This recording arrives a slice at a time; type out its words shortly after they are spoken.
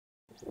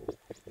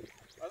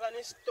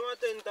It's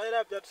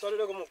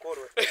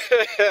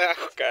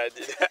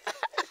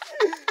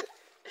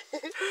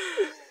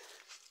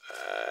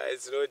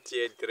not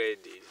yet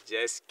ready,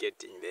 just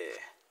getting there.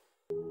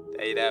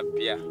 Tied up,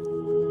 yeah.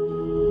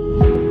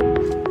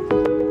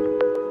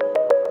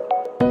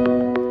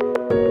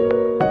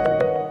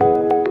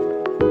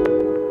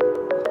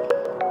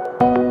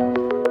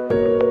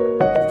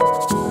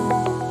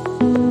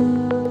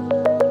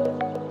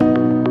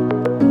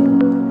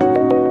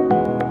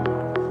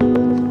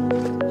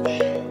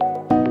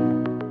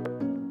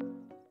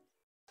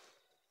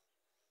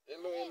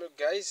 Hello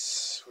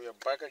guys, we are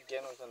back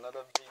again with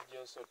another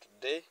video. So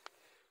today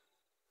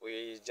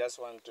we just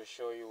want to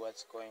show you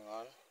what's going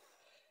on.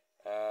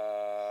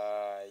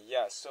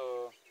 Yeah,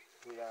 so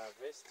we are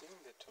harvesting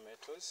the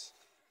tomatoes.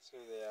 So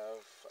they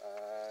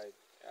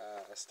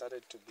have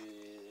started to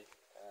be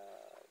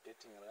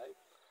getting ripe.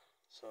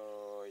 So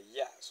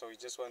yeah, so we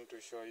just want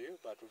to show you,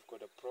 but we've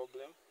got a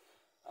problem.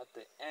 At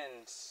the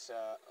end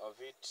of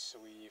it,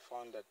 we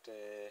found that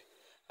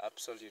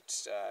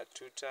absolute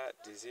tutor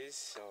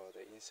disease, or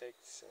the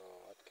insects,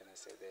 or what can I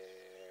say, the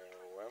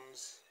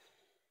worms,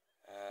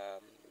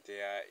 they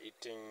are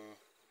eating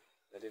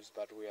the leaves,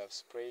 but we have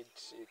sprayed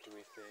it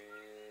with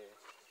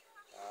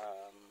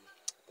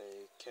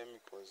the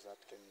chemicals that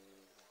can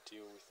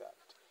deal with that.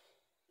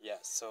 Yeah,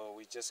 so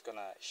we're just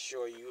gonna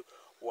show you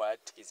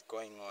what is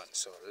going on.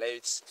 So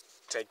let's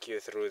take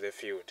you through the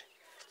field.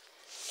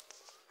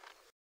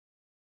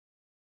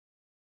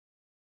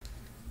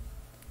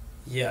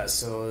 Yeah,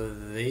 so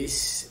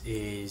this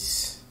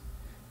is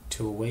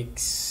 2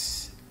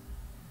 weeks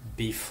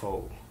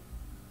before.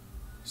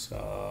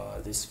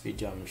 So this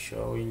video I'm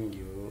showing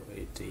you,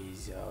 it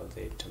is how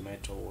the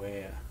tomato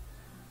were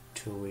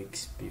 2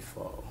 weeks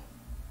before.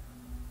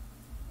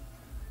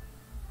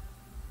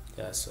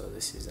 Yeah, so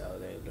this is how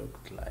they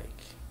looked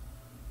like.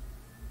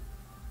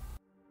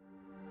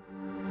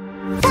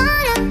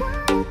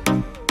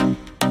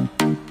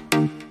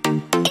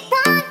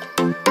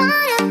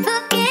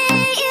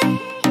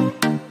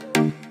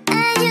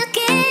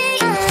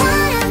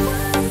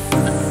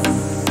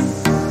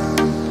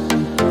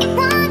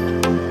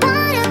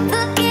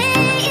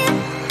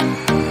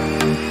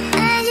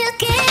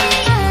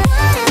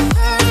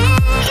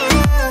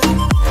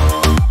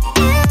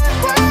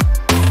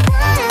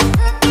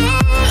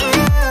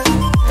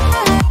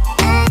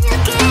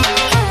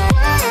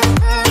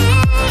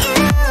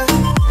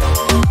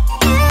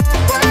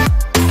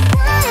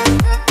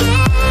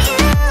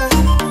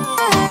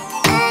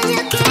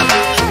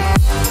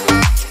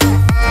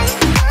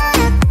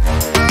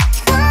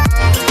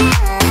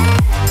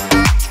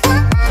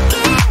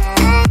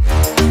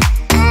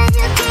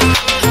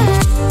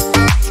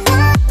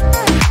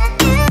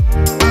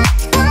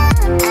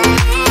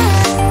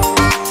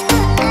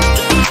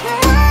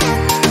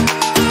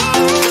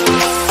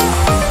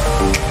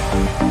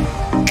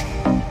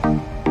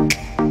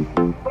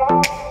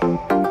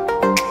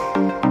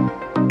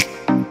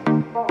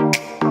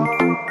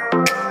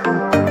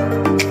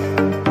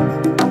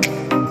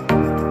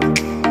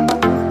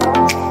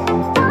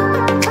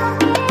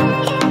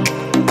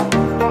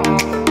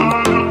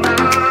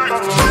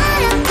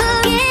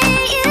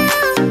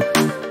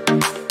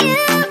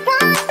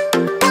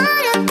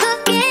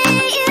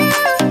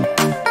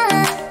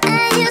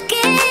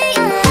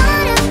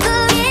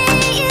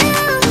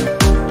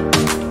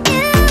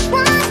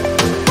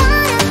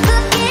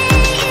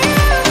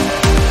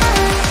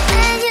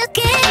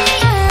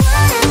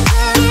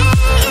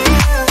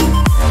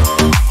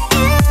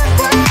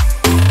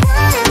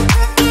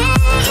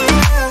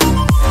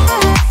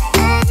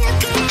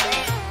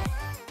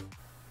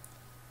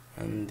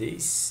 And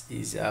this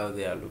is how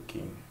they are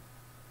looking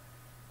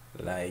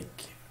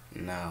like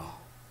now.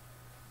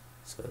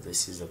 So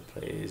this is a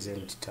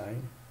present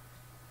time.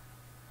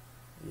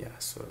 Yeah,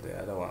 so the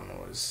other one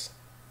was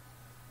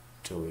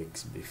 2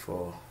 weeks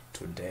before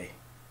today.